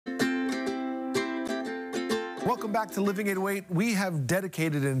Welcome back to Living 808. We have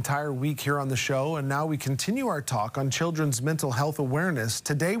dedicated an entire week here on the show, and now we continue our talk on children's mental health awareness.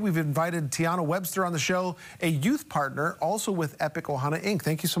 Today, we've invited Tiana Webster on the show, a youth partner, also with EPIC Ohana, Inc.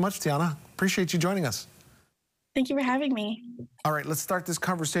 Thank you so much, Tiana. Appreciate you joining us. Thank you for having me. All right, let's start this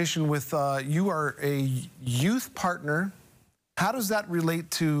conversation with you are a youth partner. How does that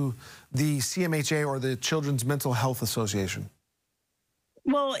relate to the CMHA or the Children's Mental Health Association?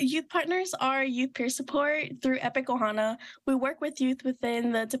 Well, youth partners are youth peer support through EPIC Ohana. We work with youth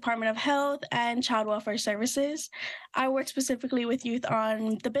within the Department of Health and Child Welfare Services. I work specifically with youth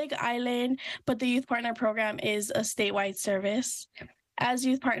on the Big Island, but the Youth Partner Program is a statewide service. As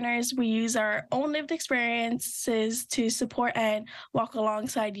youth partners, we use our own lived experiences to support and walk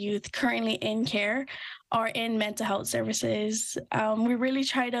alongside youth currently in care or in mental health services. We really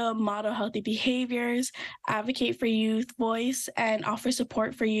try to model healthy behaviors, advocate for youth voice, and offer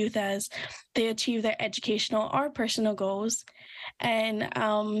support for youth as they achieve their educational or personal goals. And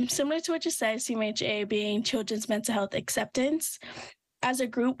similar to what you said, CMHA being Children's Mental Health Acceptance, as a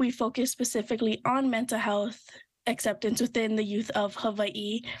group, we focus specifically on mental health acceptance within the youth of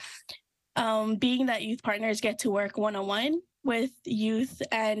Hawaii, being that youth partners get to work one-on-one with youth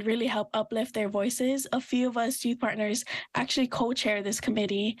and really help uplift their voices. A few of us youth partners actually co-chair this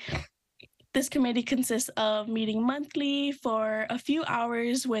committee. This committee consists of meeting monthly for a few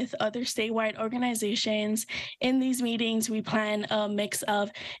hours with other statewide organizations. In these meetings, we plan a mix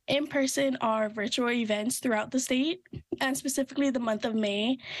of in-person or virtual events throughout the state. And specifically the month of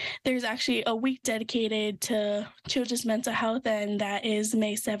May, there's actually a week dedicated to children's mental health, and that is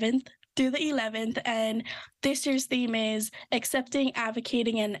May 7th through the 11th. And this year's theme is accepting,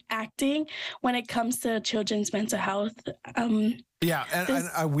 advocating, and acting when it comes to children's mental health. Yeah,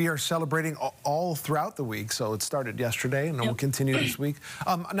 and we are celebrating all throughout the week. So it started yesterday, and then we'll continue this week.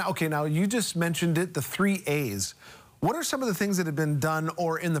 Now you just mentioned it, the 3 A's. What are some of the things that have been done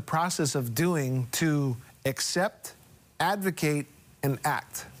or in the process of doing to accept, advocate, and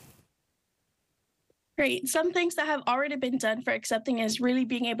act? Great. Some things that have already been done for accepting is really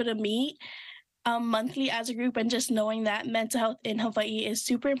being able to meet monthly as a group and just knowing that mental health in Hawaii is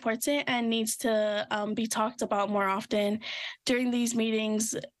super important and needs to be talked about more often. During these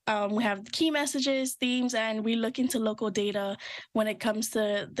meetings, we have key messages, themes, and we look into local data when it comes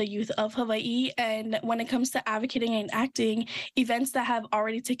to the youth of Hawaii. And when it comes to advocating and acting, events that have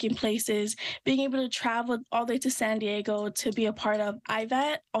already taken place is being able to travel all the way to San Diego to be a part of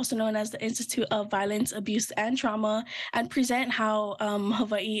IVAT, also known as the Institute of Violence, Abuse, and Trauma, and present how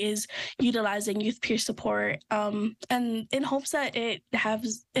Hawaii is utilizing youth peer support, and in hopes that it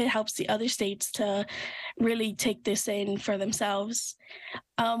helps the other states to really take this in for themselves.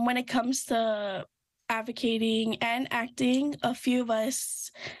 When it comes to advocating and acting, a few of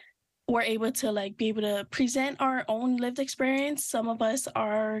us were able to be able to present our own lived experience. Some of us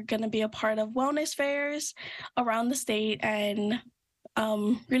are going to be a part of wellness fairs around the state, and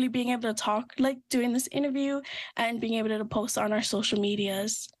really being able to talk, like doing this interview and being able to post on our social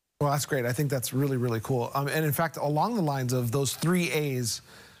medias. Well, that's great. I think that's really, really cool. And in fact, along the lines of those 3 A's,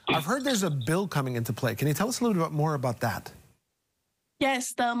 I've heard there's a bill coming into play. Can you tell us a little bit more about that?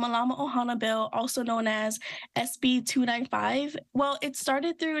 Yes, the Malama Ohana bill, also known as SB 295. Well, it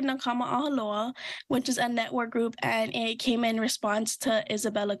started through Nakama Ahaloa, which is a network group, and it came in response to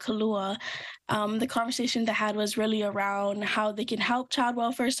Isabella Kalua. The conversation they had was really around how they can help child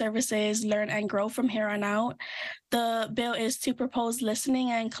welfare services learn and grow from here on out. The bill is to propose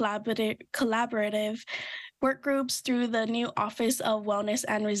listening and collaborative work groups through the new Office of Wellness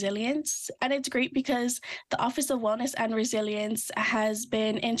and Resilience. And it's great because the Office of Wellness and Resilience has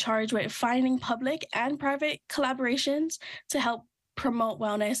been in charge with finding public and private collaborations to help promote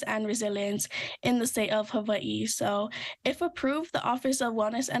wellness and resilience in the state of Hawaii. So if approved, the Office of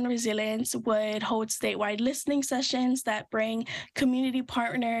Wellness and Resilience would hold statewide listening sessions that bring community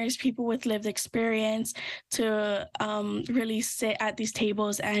partners, people with lived experience to really sit at these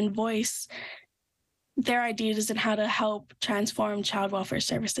tables and voice their ideas and how to help transform child welfare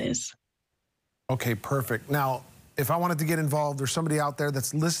services. Okay, perfect. Now, if I wanted to get involved or somebody out there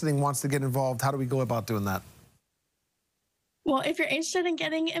that's listening wants to get involved, how do we go about doing that? Well, if you're interested in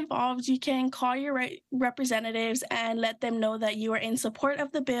getting involved, you can call your representatives and let them know that you are in support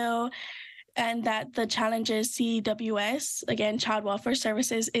of the bill and that the challenges CWS, again, Child Welfare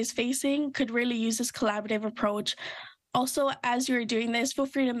Services, is facing could really use this collaborative approach. Also, as you're doing this, feel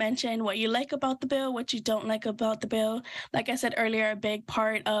free to mention what you like about the bill, what you don't like about the bill. Like I said earlier, a big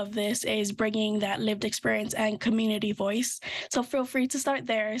part of this is bringing that lived experience and community voice. So feel free to start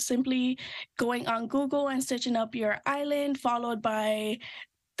there, simply going on Google and searching up your island, followed by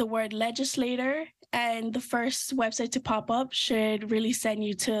the word legislator, and the first website to pop up should really send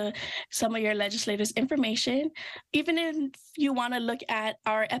you to some of your legislators' information. Even if you want to look at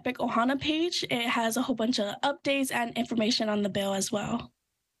our EPIC Ohana page, it has a whole bunch of updates and information on the bill as well.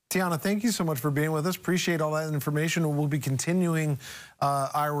 Tiana, thank you so much for being with us. Appreciate all that information. We'll be continuing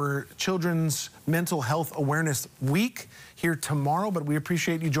our Children's Mental Health Awareness Week here tomorrow, but we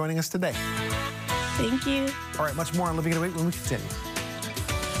appreciate you joining us today. Thank you. All right, much more on Living in a Weight when we continue.